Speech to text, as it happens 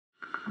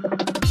Hello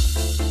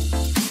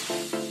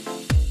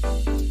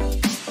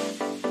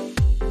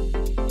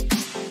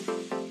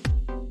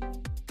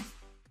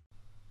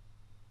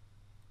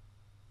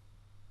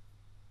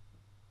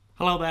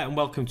there and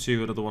welcome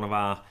to another one of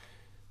our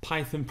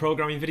Python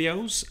programming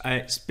videos.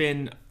 It's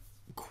been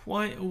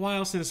quite a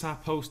while since I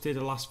posted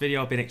the last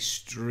video. I've been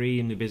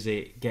extremely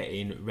busy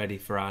getting ready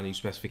for our new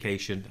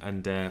specification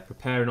and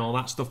preparing all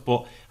that stuff,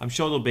 but I'm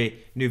sure there'll be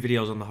new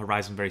videos on the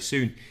horizon very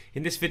soon.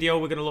 In this video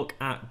we're going to look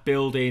at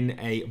building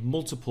a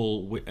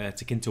multiple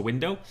Tkinter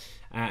window,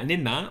 and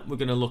in that we're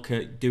going to look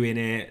at doing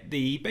it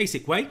the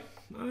basic way,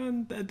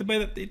 and the way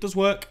that it does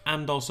work,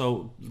 and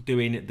also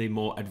doing it the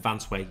more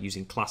advanced way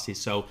using classes.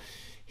 So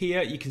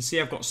here you can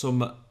see I've got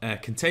some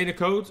container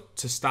code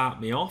to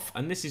start me off,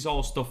 and this is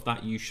all stuff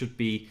that you should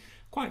be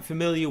quite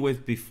familiar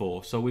with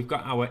before. So we've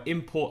got our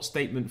import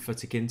statement for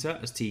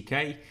Tkinter as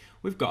TK,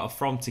 we've got a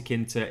from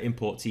Tkinter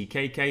import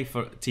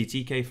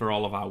TTK for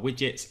all of our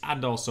widgets,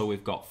 and also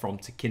we've got from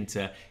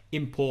Tkinter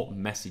import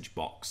message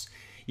box.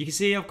 You can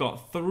see I've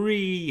got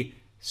three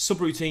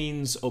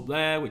subroutines up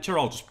there which are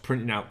all just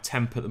printing out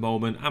temp at the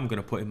moment. I'm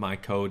going to put in my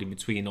code in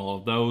between all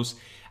of those,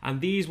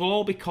 and these will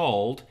all be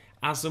called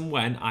as and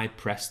when I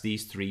press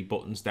these three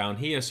buttons down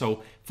here.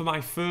 So for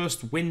my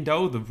first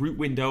window, the root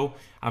window,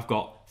 I've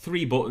got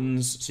three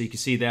buttons. So you can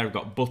see there I've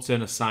got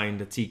button assigned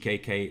a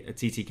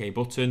TTK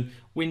button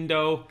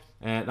window.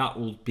 That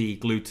will be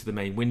glued to the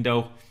main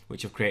window,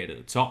 which I've created at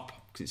the top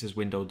because it says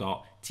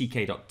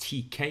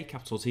window.tk.tk,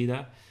 capital T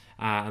there.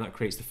 And that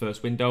creates the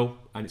first window,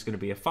 and it's going to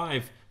be a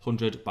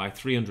 500 by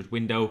 300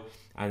 window,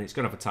 and it's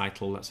going to have a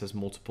title that says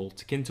multiple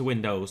Tkinter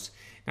windows.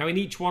 Now in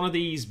each one of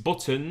these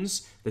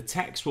buttons, the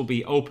text will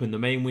be open the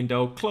main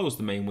window, close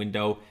the main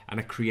window, and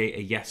a create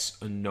a yes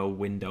and no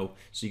window.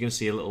 So you're going to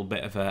see a little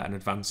bit of an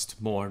advanced,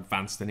 more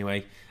advanced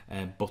anyway,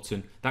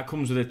 button. That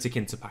comes with a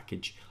Tkinter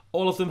package.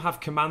 All of them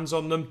have commands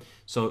on them.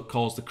 So it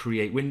calls the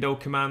create window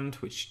command,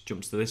 which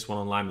jumps to this one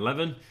on line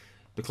 11.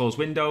 The close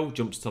window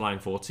jumps to line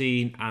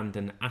 14, and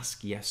an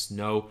ask yes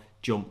no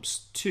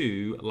jumps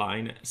to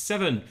line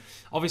 7.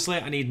 Obviously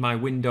I need my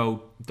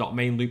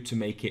window.main loop to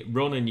make it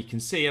run, and you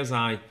can see as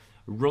I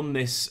run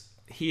this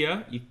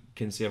here, you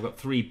can see I've got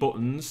three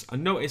buttons,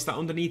 and notice that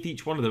underneath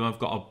each one of them I've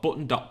got a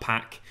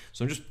button.pack.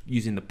 So I'm just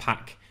using the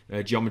pack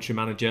geometry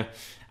manager,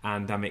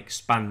 and I'm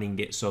expanding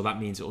it, so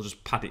that means it'll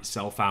just pad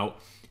itself out,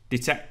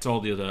 detect all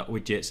the other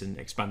widgets, and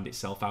expand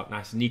itself out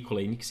nice and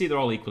equally. And you can see they're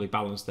all equally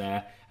balanced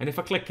there. And if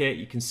I click it,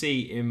 you can see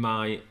in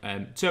my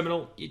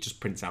terminal, it just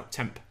prints out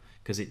temp,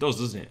 because it does,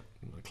 doesn't it?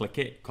 I click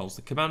it, calls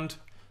the command.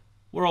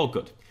 We're all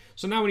good.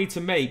 So now we need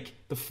to make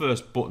the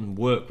first button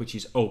work, which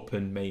is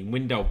open main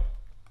window.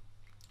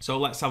 So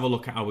let's have a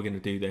look at how we're going to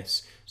do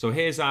this. So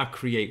here's our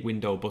create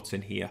window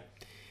button here.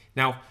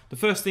 Now, the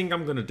first thing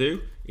I'm going to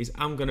do is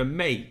I'm going to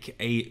make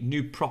a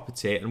new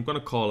property, and I'm going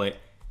to call it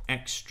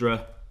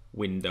extra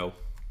window.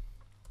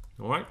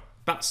 All right,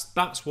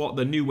 that's what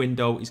the new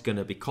window is going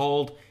to be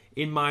called.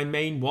 In my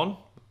main one,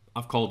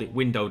 I've called it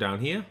window down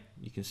here.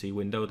 You can see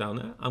window down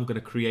there. I'm going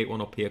to create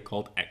one up here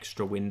called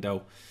extra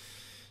window.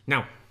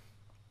 Now,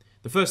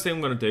 the first thing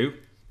I'm going to do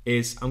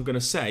is I'm going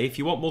to say, if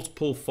you want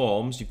multiple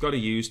forms, you've got to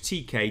use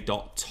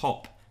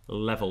tk.top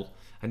level.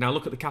 And now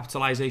look at the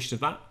capitalization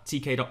of that,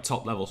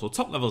 tk.top level. So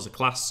top level is a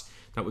class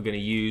that we're going to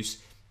use,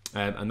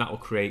 and that will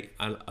create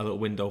a little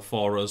window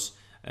for us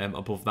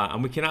above that.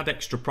 And we can add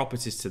extra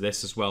properties to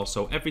this as well.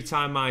 So every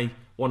time I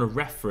want to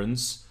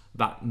reference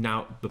that,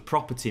 now the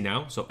property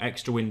now, so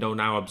extra window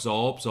now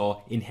absorbs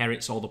or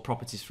inherits all the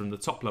properties from the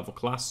top level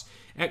class,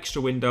 extra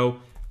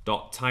window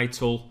dot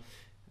title,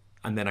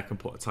 and then I can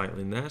put a title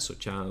in there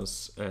such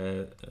as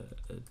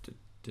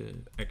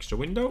extra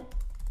window.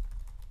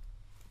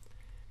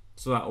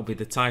 So that will be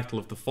the title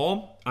of the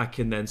form. I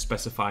can then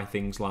specify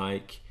things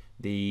like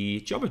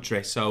the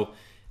geometry. So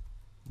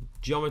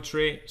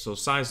geometry, so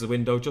size of the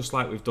window, just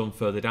like we've done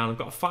further down. I've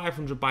got a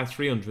 500 by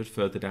 300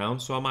 further down,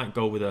 so I might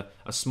go with a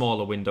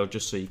smaller window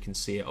just so you can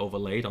see it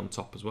overlaid on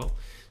top as well.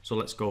 So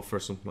let's go for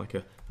something like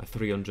a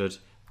 300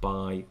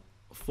 by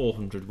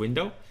 400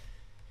 window.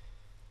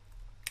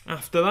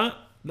 After that,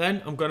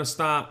 then I'm going to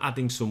start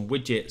adding some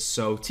widgets.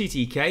 So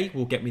TTK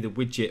will get me the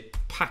widget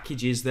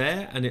packages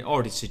there, and it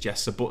already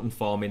suggests a button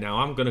for me. Now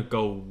I'm going to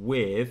go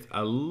with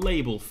a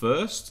label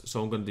first.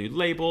 So I'm going to do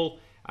label,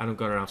 and I'm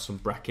going to have some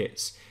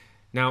brackets.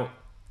 Now,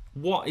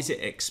 what is it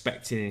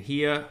expecting in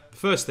here?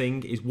 First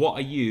thing is, what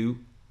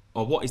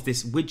is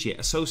this widget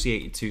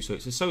associated to? So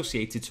it's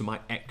associated to my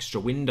extra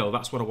window.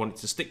 That's what I want it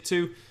to stick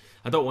to.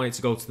 I don't want it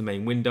to go to the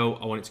main window.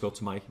 I want it to go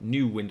to my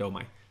new window,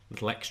 my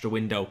little extra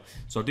window.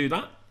 So I'll do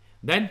that.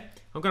 Then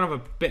I'm going to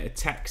have a bit of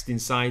text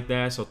inside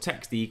there. So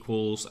text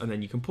equals, and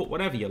then you can put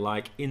whatever you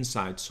like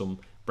inside some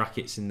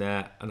brackets in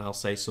there. And I'll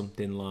say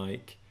something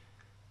like,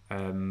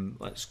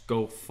 let's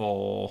go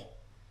for,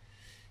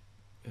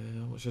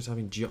 what's just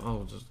having,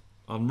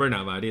 I'm running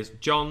out of ideas.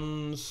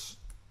 John's,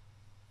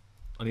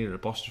 I need an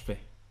apostrophe.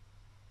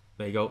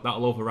 There you go,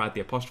 that'll override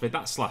the apostrophe.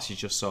 That slash is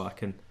just so I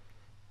can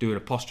do an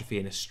apostrophe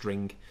in a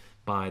string,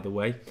 by the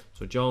way.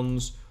 So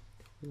John's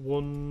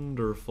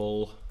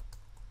wonderful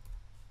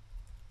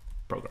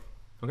program.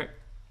 Okay,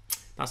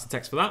 that's the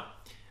text for that.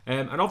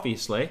 And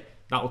obviously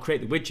that will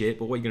create the widget,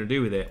 but what you're going to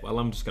do with it? Well,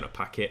 I'm just going to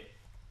pack it.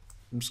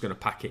 I'm just going to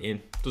pack it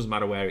in. Doesn't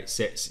matter where it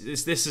sits.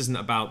 This isn't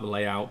about the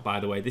layout, by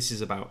the way. This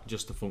is about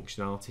just the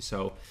functionality.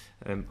 So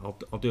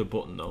I'll do a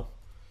button though.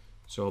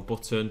 So a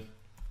button,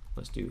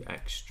 let's do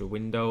extra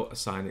window,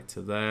 assign it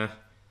to there,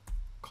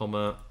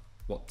 comma,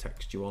 what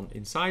text you want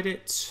inside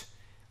it.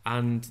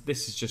 And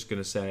this is just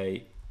going to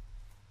say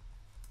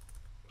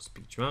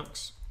speech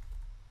marks,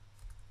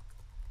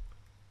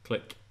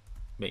 click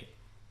me.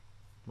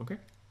 Okay,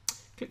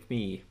 click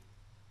me.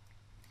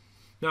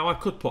 Now I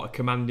could put a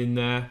command in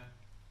there,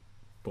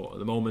 but at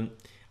the moment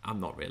I'm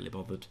not really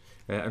bothered.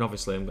 And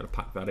obviously I'm going to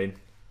pack that in.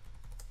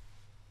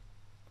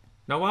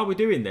 Now while we're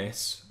doing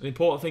this, an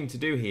important thing to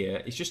do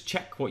here is just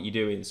check what you're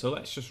doing. So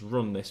let's just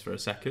run this for a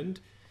second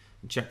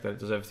and check that it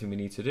does everything we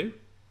need to do.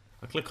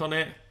 I click on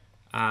it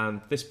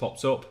and this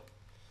pops up.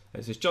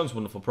 It says John's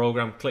wonderful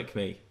program, click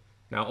me.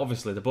 Now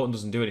obviously the button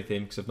doesn't do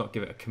anything because I've not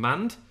given it a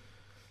command.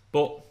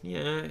 But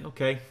yeah,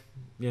 okay,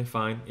 yeah,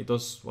 fine. It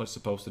does what it's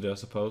supposed to do, I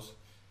suppose.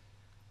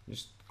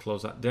 Just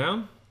close that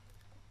down.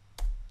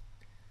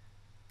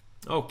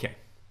 Okay.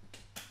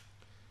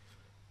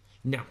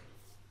 Now,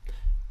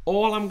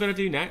 all I'm going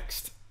to do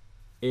next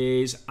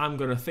is I'm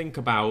going to think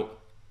about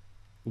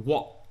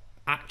what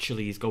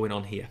actually is going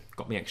on here.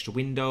 Got my extra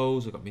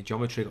windows, I've got my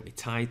geometry, I've got my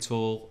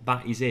title.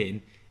 That is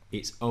in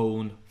its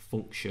own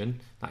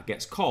function that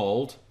gets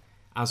called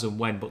as and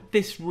when. But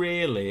this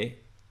really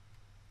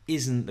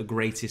isn't the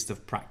greatest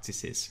of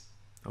practices.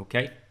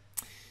 Okay?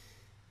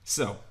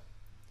 So,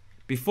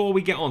 before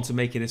we get on to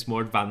making this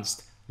more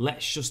advanced,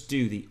 let's just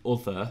do the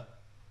other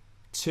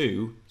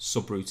two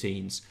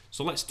subroutines.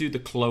 So let's do the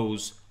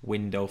close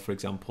window, for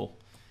example.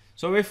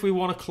 So if we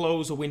want to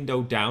close a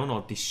window down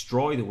or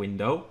destroy the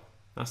window,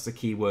 that's the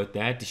key word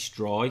there,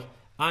 destroy,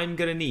 I'm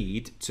going to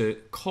need to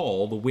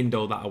call the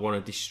window that I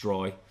want to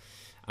destroy.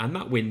 And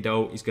that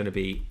window is going to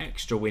be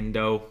extra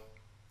window.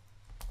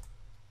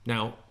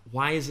 Now,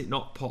 why is it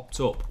not popped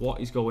up? What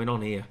is going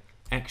on here?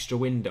 Extra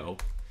window.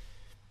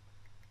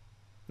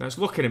 Now it's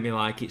looking at me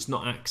like it's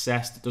not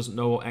accessed, it doesn't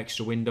know what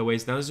extra window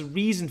is. Now there's a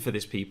reason for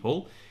this,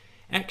 people.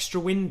 Extra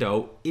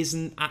window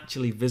isn't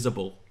actually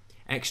visible.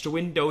 Extra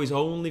window is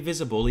only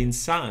visible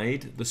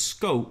inside the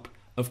scope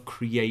of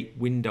create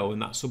window in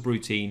that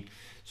subroutine.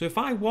 So if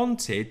I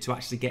wanted to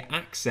actually get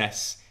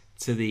access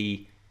to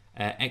the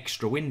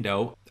extra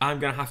window, I'm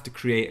going to have to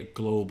create a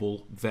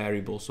global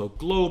variable. So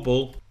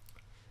global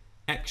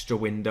extra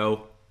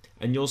window,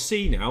 and you'll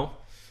see now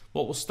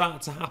what will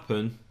start to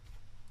happen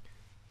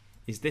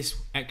is this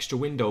extra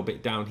window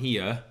bit down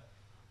here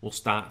will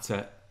start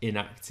to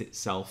enact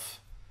itself.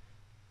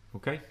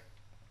 Okay,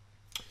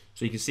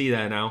 so you can see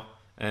there now.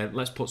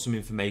 Let's put some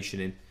information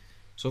in.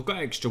 So I've got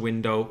extra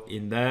window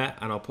in there,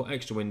 and I'll put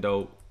extra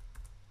window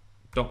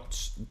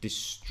dot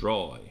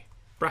destroy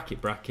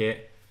bracket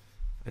bracket,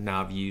 and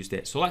now I've used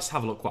it. So let's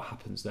have a look what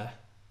happens there.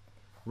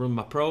 Run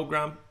my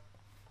program,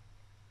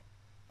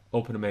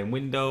 open a main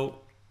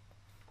window,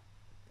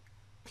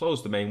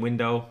 close the main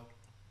window,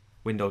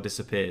 window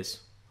disappears.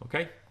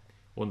 Okay,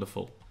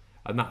 wonderful,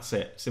 and that's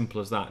it, simple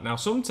as that. Now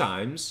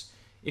sometimes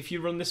if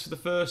you run this for the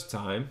first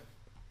time,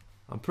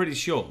 I'm pretty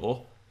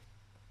sure,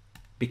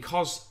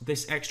 because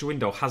this extra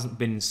window hasn't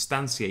been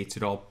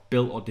instantiated or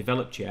built or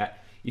developed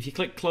yet, if you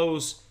click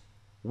close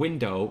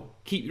window,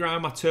 keep your eye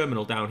on my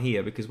terminal down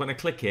here, because when I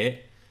click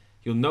it,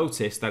 you'll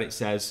notice that it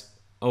says,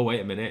 oh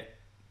wait a minute,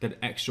 that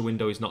extra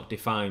window is not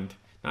defined.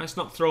 Now it's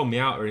not throwing me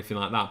out or anything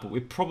like that, but we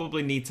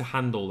probably need to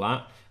handle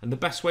that. And the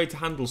best way to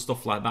handle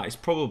stuff like that is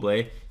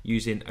probably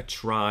using a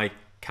try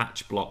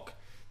catch block.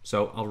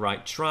 So I'll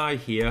write try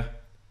here,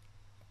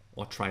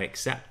 or try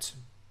except.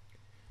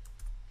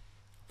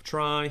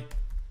 Try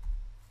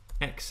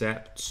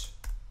except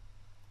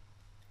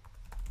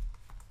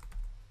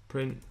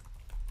print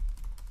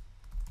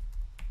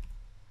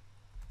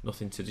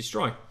nothing to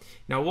destroy.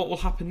 Now what will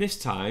happen this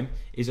time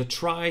is a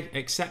try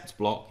except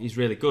block is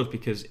really good,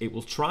 because it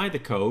will try the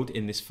code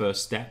in this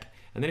first step,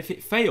 and then if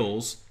it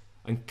fails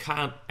and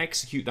can't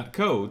execute that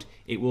code,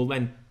 it will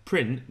then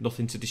print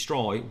nothing to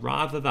destroy,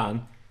 rather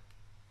than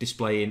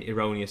displaying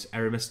erroneous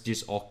error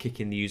messages or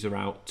kicking the user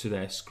out to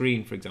their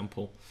screen, for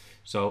example.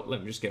 So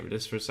let me just get rid of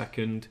this for a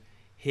second.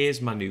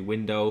 Here's my new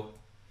window.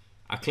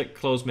 I click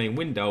close main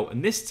window,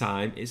 and this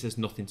time it says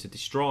nothing to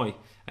destroy,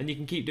 and you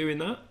can keep doing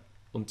that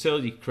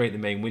until you create the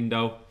main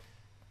window.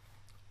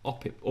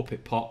 Up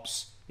it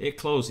pops, it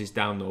closes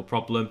down, no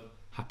problem,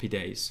 happy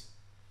days.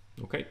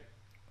 Okay,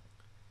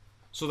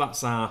 so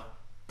that's our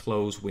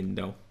close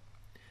window.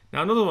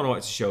 Now another one I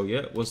wanted to show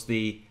you was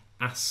the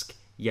ask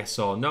yes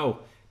or no.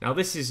 Now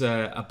this is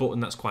a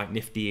button that's quite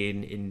nifty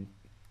in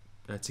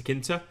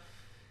Tkinter,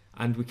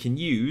 and we can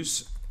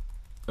use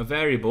a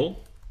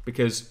variable,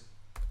 because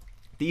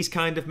these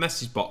kind of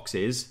message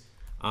boxes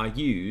are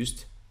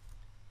used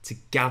to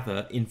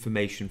gather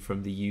information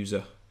from the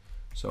user.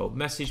 So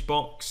message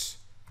box,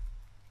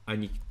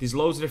 and there's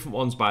loads of different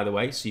ones, by the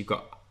way. So you've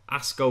got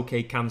ask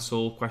OK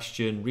cancel,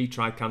 question,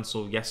 retry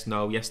cancel, yes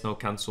no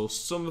cancel.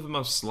 Some of them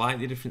have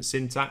slightly different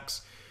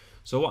syntax,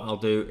 So what I'll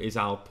do is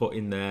I'll put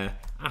in there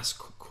ask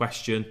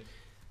question,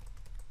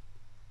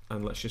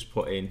 and let's just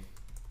put in,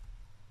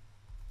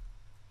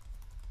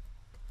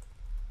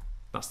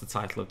 that's the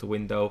title of the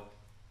window,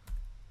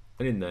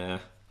 and in there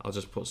I'll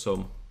just put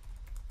some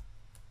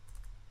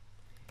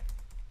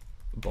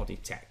body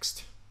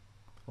text.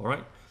 All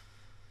right,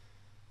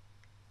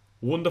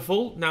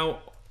 wonderful. Now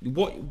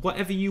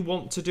whatever you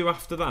want to do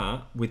after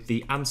that with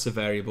the answer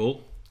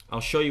variable, I'll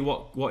show you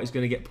what is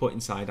going to get put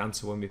inside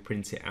answer when we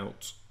print it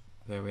out.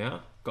 There we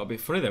are. Got a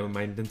bit funny there with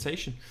my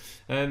indentation.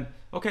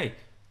 Okay,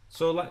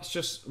 so let's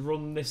just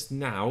run this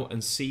now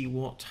and see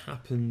what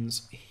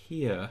happens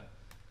here.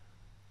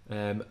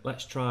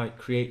 Let's try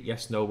create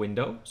yes no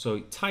window. So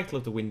title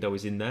of the window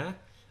is in there,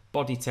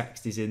 body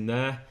text is in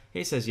there,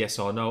 it says yes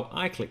or no.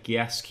 I click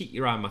yes, keep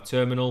your eye on my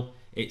terminal,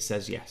 it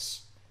says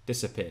yes,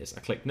 disappears. I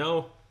click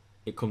no,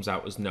 it comes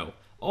out as no.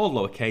 All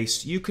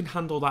lowercase. You can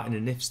handle that in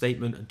an if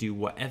statement and do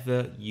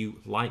whatever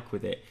you like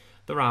with it.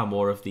 There are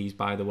more of these,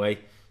 by the way,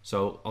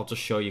 so I'll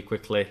just show you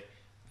quickly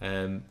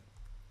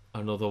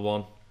another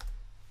one.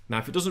 Now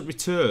if it doesn't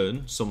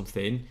return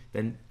something,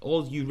 then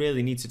all you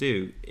really need to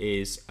do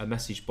is a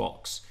message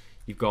box.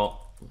 You've got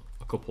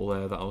a couple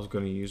there that I was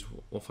going to use.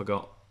 I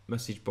forgot.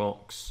 Message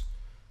box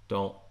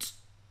dot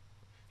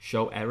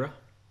show error.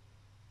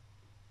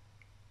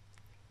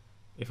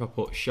 If I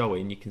put show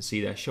in, you can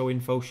see there show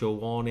info, show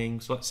warning.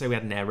 So let's say we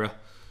had an error,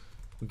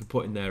 we can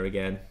put in there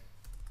again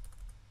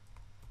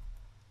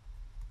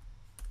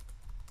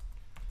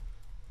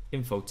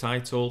info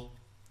title,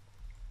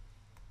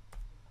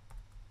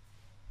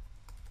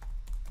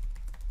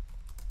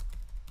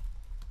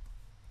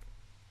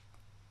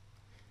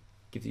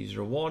 give the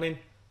user a warning,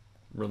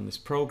 run this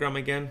program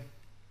again.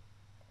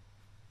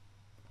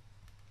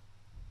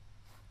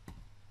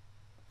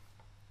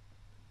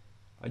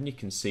 And you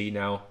can see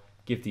now,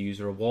 give the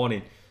user a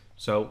warning.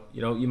 So,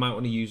 you know, you might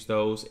want to use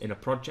those in a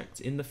project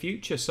in the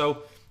future.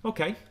 So,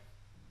 okay.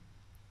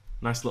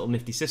 Nice little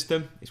nifty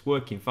system. It's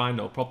working fine,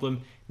 no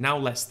problem. Now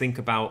let's think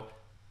about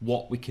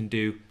what we can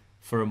do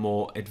for a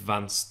more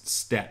advanced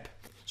step.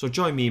 So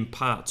join me in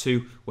part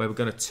 2, where we're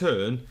going to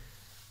turn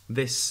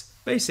this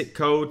basic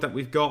code that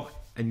we've got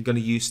and going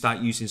to start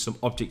using some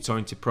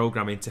object-oriented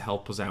programming to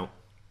help us out.